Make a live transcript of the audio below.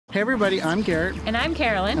Hey everybody, I'm Garrett. And I'm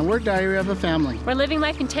Carolyn. And we're Diary of a Family. We're living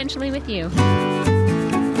life intentionally with you.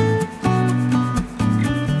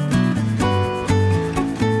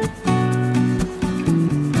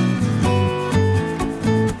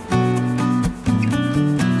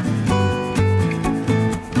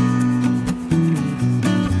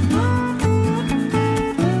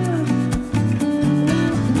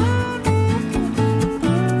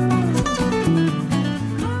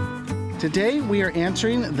 Today we are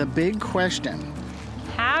answering the big question.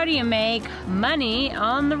 How do you make money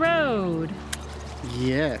on the road?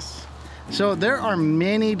 Yes. So there are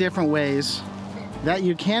many different ways that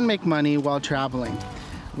you can make money while traveling.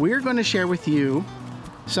 We're going to share with you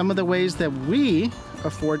some of the ways that we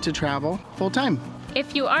afford to travel full-time.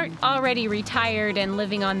 If you aren't already retired and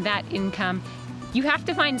living on that income, you have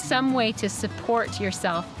to find some way to support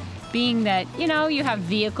yourself, being that, you have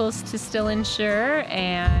vehicles to still insure,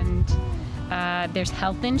 and there's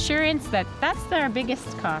health insurance. That's our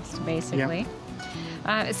biggest cost, basically.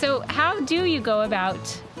 Yep. So how do you go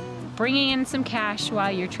about bringing in some cash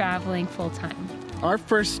while you're traveling full-time? Our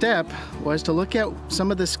first step was to look at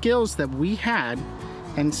some of the skills that we had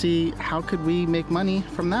and see how could we make money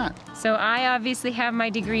from that. So I obviously have my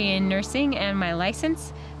degree in nursing and my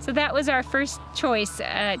license. So that was our first choice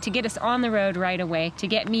to get us on the road right away, to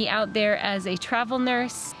get me out there as a travel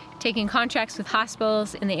nurse, taking contracts with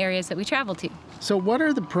hospitals in the areas that we travel to. So what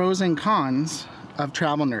are the pros and cons of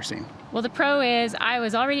travel nursing? Well, the pro is I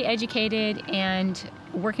was already educated and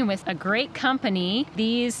working with a great company.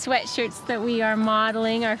 These sweatshirts that we are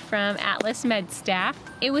modeling are from Atlas Med Staff.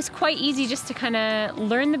 It was quite easy just to kind of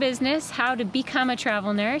learn the business, how to become a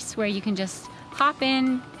travel nurse, where you can just hop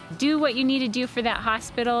in, do what you need to do for that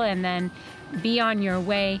hospital, and then be on your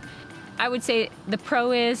way. I would say the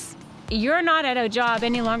pro is you're not at a job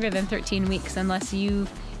any longer than 13 weeks unless you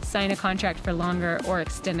sign a contract for longer or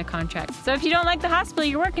extend a contract. So if you don't like the hospital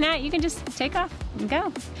you're working at, you can just take off and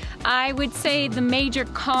go. I would say the major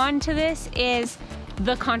con to this is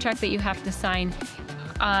the contract that you have to sign.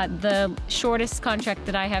 The shortest contract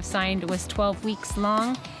that I have signed was 12 weeks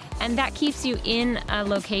long, and that keeps you in a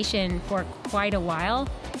location for quite a while.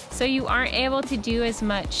 So you aren't able to do as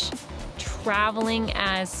much traveling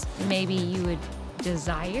as maybe you would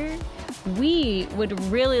desire. We would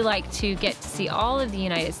really like to get to see all of the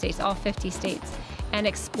United States, all 50 states, and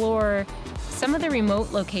explore some of the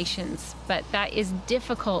remote locations, but that is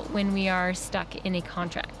difficult when we are stuck in a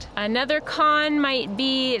contract. Another con might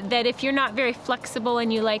be that if you're not very flexible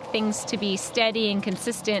and you like things to be steady and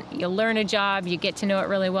consistent, you learn a job, you get to know it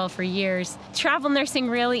really well for years. Travel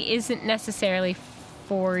nursing really isn't necessarily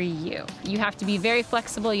for you. You have to be very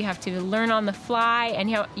flexible, you have to learn on the fly,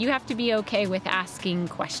 and you have to be okay with asking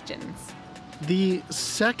questions. The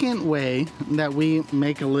second way that we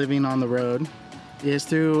make a living on the road is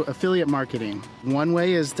through affiliate marketing. One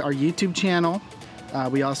way is our YouTube channel.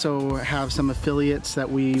 We also have some affiliates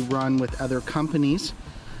that we run with other companies.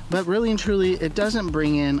 But really and truly, it doesn't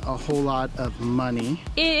bring in a whole lot of money.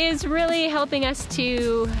 It is really helping us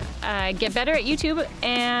to get better at YouTube,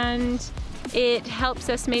 and it helps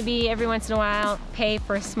us maybe every once in a while pay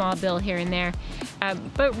for a small bill here and there.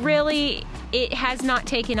 But really, it has not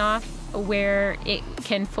taken off where it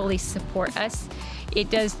can fully support us. It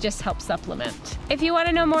does just help supplement. If you want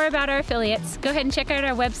to know more about our affiliates, go ahead and check out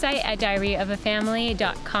our website at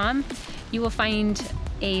diaryofafamily.com. You will find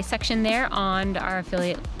a section there on our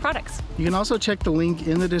affiliate products. You can also check the link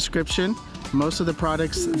in the description. Most of the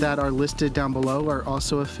products that are listed down below are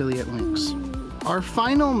also affiliate links. Our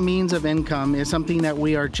final means of income is something that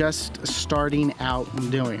we are just starting out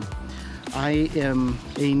doing. I am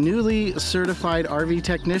a newly certified RV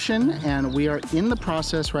technician, and we are in the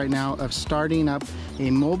process right now of starting up a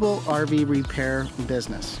mobile RV repair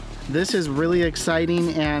business. This is really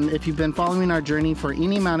exciting, and if you've been following our journey for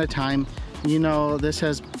any amount of time, you know this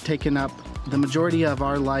has taken up the majority of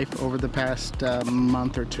our life over the past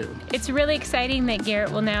month or two. It's really exciting that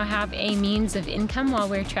Garrett will now have a means of income while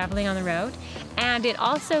we're traveling on the road, and it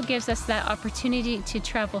also gives us that opportunity to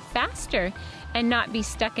travel faster and not be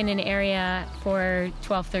stuck in an area for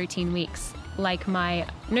 12, 13 weeks like my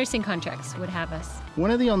nursing contracts would have us. One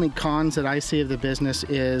of the only cons that I see of the business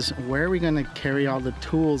is where are we going to carry all the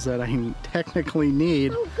tools that I technically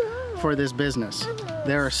need for this business?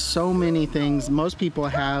 There are so many things. Most people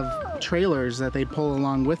have trailers that they pull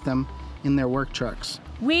along with them in their work trucks.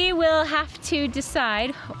 We will have to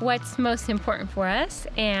decide what's most important for us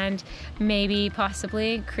and maybe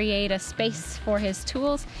possibly create a space for his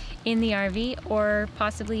tools in the RV, or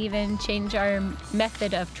possibly even change our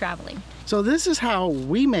method of traveling. So this is how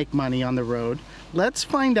we make money on the road. Let's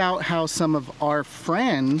find out how some of our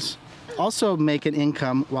friends also make an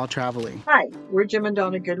income while traveling. Hi, we're Jim and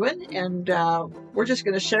Donna Goodwin, and we're just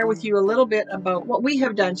going to share with you a little bit about what we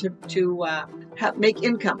have done to make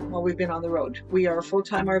income while we've been on the road. We are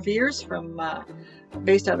full-time RVers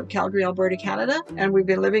based out of Calgary, Alberta, Canada, and we've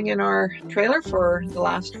been living in our trailer for the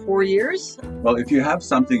last 4 years. Well, if you have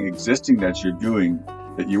something existing that you're doing,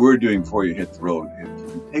 that you were doing before you hit the road, if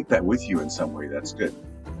you take that with you in some way, that's good.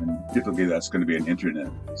 And typically that's going to be an internet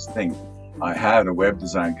thing. I had a web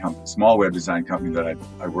design company, small web design company that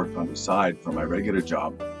I worked on the side for my regular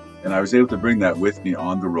job. And I was able to bring that with me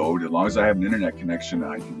on the road. As long as I have an internet connection,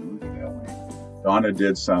 I can move it that way. Donna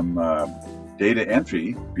did some data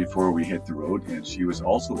entry before we hit the road, and she was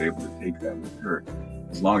also able to take that with her.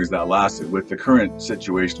 As long as that lasted. With the current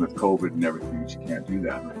situation with COVID and everything, she can't do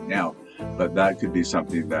that right now. But that could be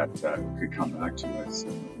something that could come back to us.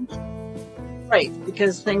 Right,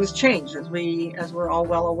 because things change, as we're all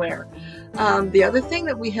well aware. The other thing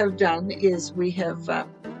that we have done is we have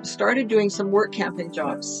started doing some work camping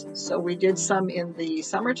jobs. So we did some in the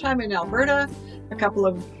summertime in Alberta, a couple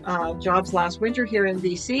of jobs last winter here in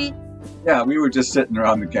BC. Yeah, we were just sitting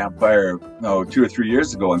around the campfire 2 or 3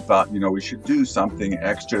 years ago and thought, we should do something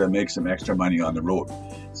extra to make some extra money on the road.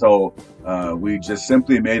 So we just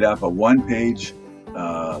simply made up a one-page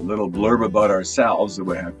little blurb about ourselves that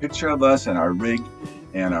would have a picture of us and our rig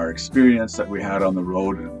and our experience that we had on the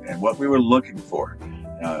road and what we were looking for,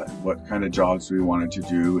 what kind of jobs we wanted to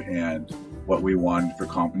do and what we wanted for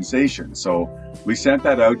compensation. So we sent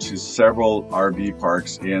that out to several RV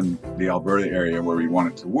parks in the Alberta area where we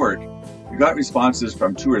wanted to work. We got responses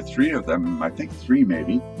from 2 or 3 of them, I think 3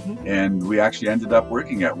 maybe, and we actually ended up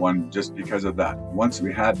working at one just because of that. Once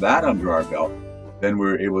we had that under our belt, then we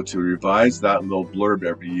were able to revise that little blurb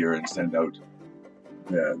every year and send out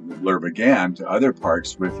the blurb again to other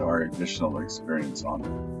parks with our additional experience on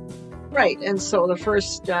it. Right, and so my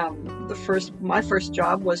first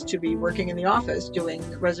job was to be working in the office doing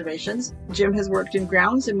reservations. Jim has worked in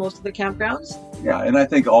grounds in most of the campgrounds. Yeah, and I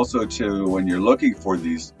think also too, when you're looking for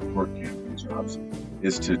these work camping jobs,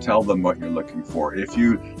 is to tell them what you're looking for. If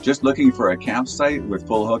you're just looking for a campsite with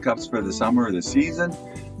full hookups for the summer or the season,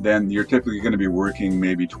 then you're typically going to be working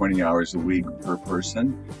maybe 20 hours a week per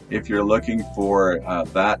person. If you're looking for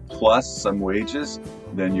that plus some wages,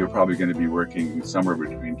 then you're probably going to be working somewhere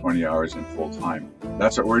between 20 hours and full time.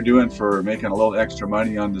 That's what we're doing for making a little extra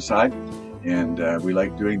money on the side. And we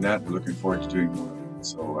like doing that. We're looking forward to doing more.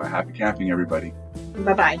 So happy camping, everybody.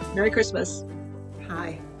 Bye-bye. Merry Christmas.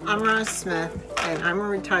 Hi, I'm Ross Smith, and I'm a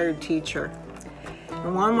retired teacher.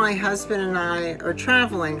 And while my husband and I are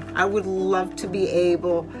traveling, I would love to be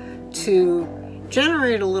able to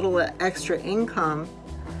generate a little extra income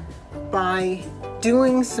by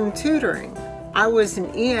doing some tutoring. I was an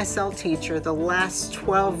ESL teacher the last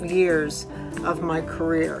 12 years of my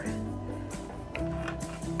career.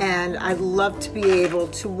 And I'd love to be able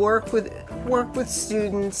to work with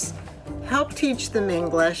students, help teach them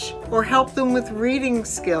English, or help them with reading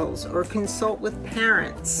skills, or consult with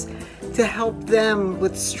parents to help them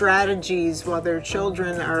with strategies while their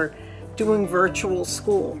children are doing virtual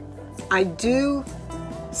school. I do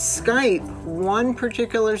Skype one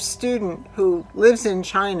particular student who lives in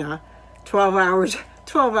China, 12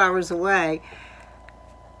 hours away.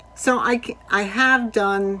 So I have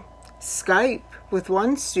done Skype with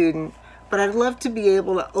one student, but I'd love to be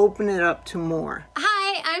able to open it up to more.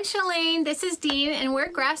 Hi, I'm Shalane, this is Dean, and we're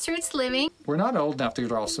Grassroots Living. We're not old enough to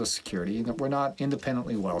draw Social Security, we're not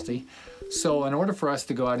independently wealthy. So in order for us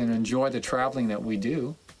to go out and enjoy the traveling that we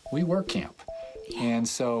do, we work camp. And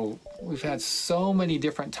so we've had so many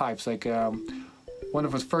different types. Like one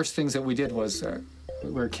of the first things that we did was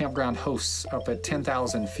we were campground hosts up at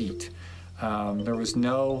 10,000 feet. There was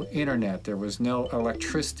no internet, there was no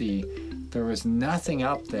electricity, there was nothing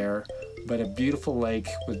up there but a beautiful lake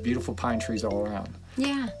with beautiful pine trees all around.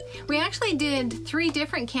 Yeah, we actually did 3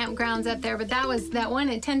 different campgrounds up there, but that one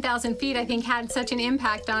at 10,000 feet I think had such an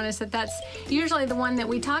impact on us that's usually the one that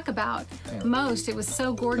we talk about most. It was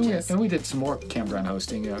so gorgeous. And we did some more campground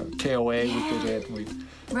hosting, KOA, we did it.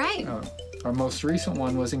 Right. Our most recent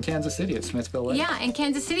one was in Kansas City at Smithville Lake. Yeah, in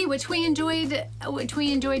Kansas City, which we enjoyed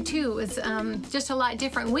too. It was just a lot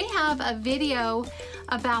different. We have a video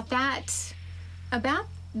about that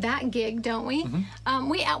gig, don't we? Mm-hmm.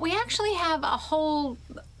 We actually have a whole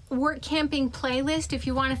work camping playlist if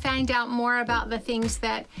you want to find out more about the things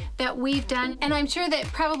that we've done. And I'm sure that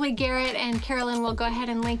probably Garrett and Carolyn will go ahead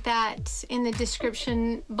and link that in the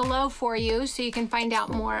description below for you so you can find out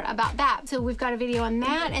more about that. So we've got a video on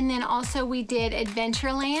that, and then also we did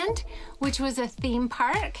Adventureland, which was a theme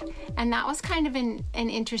park, and that was kind of an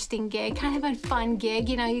interesting gig, kind of a fun gig.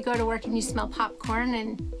 You know, you go to work and you smell popcorn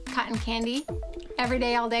and cotton candy every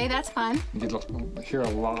day, all day. That's fun. You hear a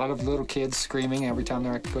lot of little kids screaming every time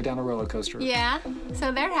they go down a roller coaster. Yeah,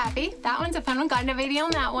 so they're happy. That one's a fun one. Got a video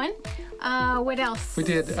on that one. What else? We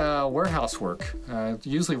did warehouse work,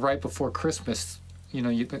 usually right before Christmas. You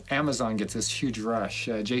know, Amazon gets this huge rush.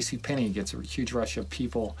 JCPenney gets a huge rush of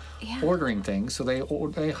people ordering things, so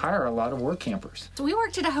they hire a lot of work campers. So we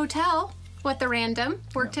worked at a hotel. What the random?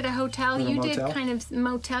 Worked at a hotel. You did kind of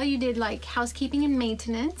motel. You did like housekeeping and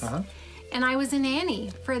maintenance. And I was a nanny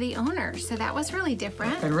for the owner, so that was really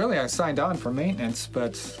different. And really, I signed on for maintenance,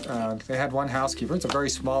 but they had one housekeeper. It's a very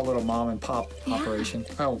small little mom and pop operation.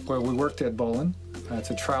 Oh, well, we worked at Bolin.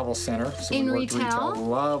 It's a travel center, so in we worked retail.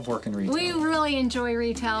 Love working retail. We really enjoy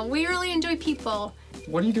retail. We really enjoy people.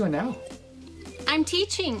 What are you doing now? I'm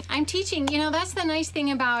teaching. You know, that's the nice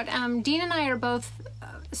thing about Dean and I are both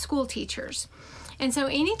school teachers. And so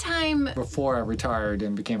anytime... Before I retired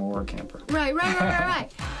and became a work camper.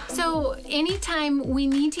 Right. So anytime we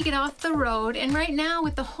need to get off the road, and right now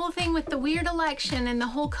with the whole thing with the weird election and the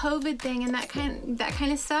whole COVID thing and that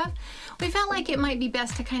kind of stuff, we felt like it might be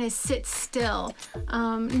best to kind of sit still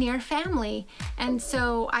near family. And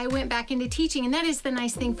so I went back into teaching, and that is the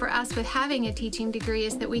nice thing for us with having a teaching degree,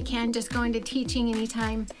 is that we can just go into teaching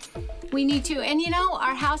anytime we need to. And you know,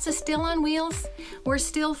 our house is still on wheels. We're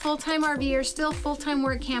still full-time RVers, still full-time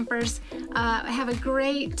work campers. Have a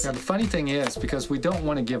great... Yeah, the funny thing is, because we don't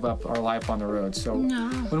want to give up our life on the road, so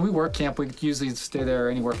when we work camp, we usually stay there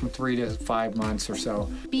anywhere from 3 to 5 months or so.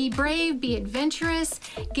 Be brave, be adventurous,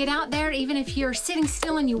 get out there. Even if you're sitting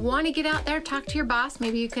still and you want to get out there, talk to your boss.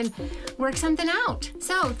 Maybe you can work something out.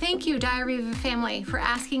 So thank you, Diary of a Family, for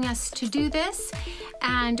asking us to do this.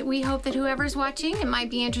 And we hope that whoever's watching and might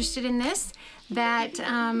be interested in this, that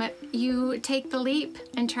you take the leap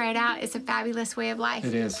and try it out. It's a fabulous way of life.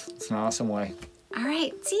 It is. It's an awesome way. All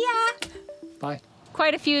right. See ya. Bye.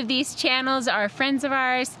 Quite a few of these channels are friends of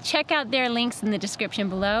ours. Check out their links in the description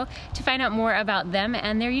below to find out more about them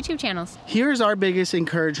and their YouTube channels. Here's our biggest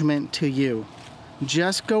encouragement to you.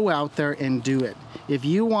 Just go out there and do it. If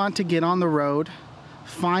you want to get on the road,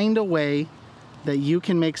 find a way that you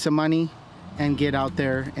can make some money and get out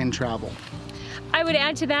there and travel. I would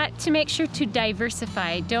add to that to make sure to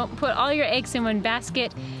diversify. Don't put all your eggs in one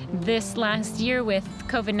basket. This last year with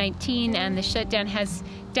COVID-19 and the shutdown has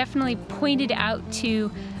definitely pointed out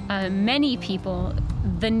to many people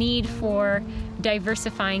the need for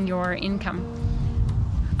diversifying your income.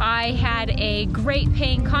 I had a great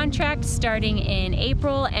paying contract starting in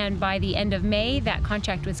April, and by the end of May that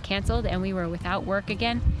contract was canceled and we were without work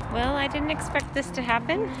again. Well, I didn't expect this to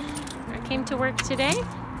happen. I came to work today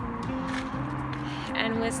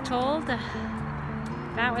and was told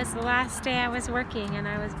that was the last day I was working and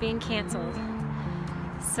I was being canceled.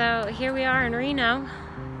 So here we are in Reno,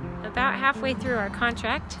 about halfway through our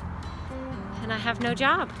contract, and I have no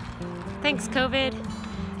job. Thanks, COVID.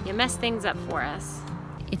 You messed things up for us.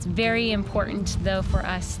 It's very important, though, for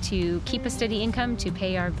us to keep a steady income to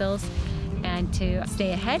pay our bills and to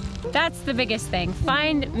stay ahead. That's the biggest thing.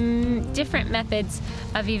 Find different methods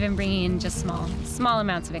of even bringing in just small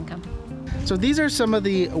amounts of income. So these are some of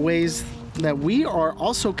the ways that we are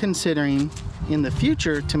also considering in the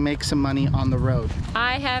future to make some money on the road.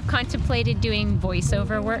 I have contemplated doing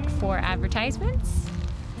voiceover work for advertisements.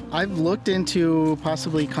 I've looked into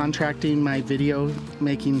possibly contracting my video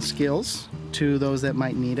making skills to those that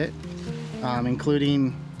might need it,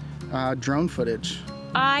 including drone footage.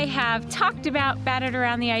 I have talked about, batted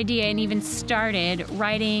around the idea, and even started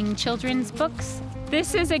writing children's books.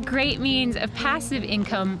 This is a great means of passive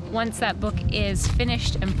income once that book is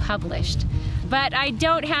finished and published. But I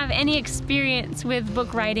don't have any experience with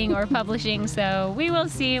book writing or publishing, so we will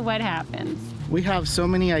see what happens. We have so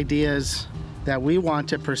many ideas that we want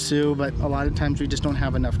to pursue, but a lot of times we just don't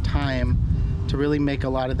have enough time to really make a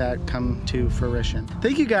lot of that come to fruition.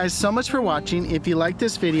 Thank you guys so much for watching. If you like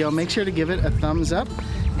this video, make sure to give it a thumbs up.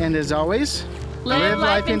 And as always, live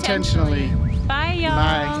life intentionally. Bye,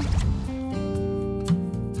 y'all. Bye.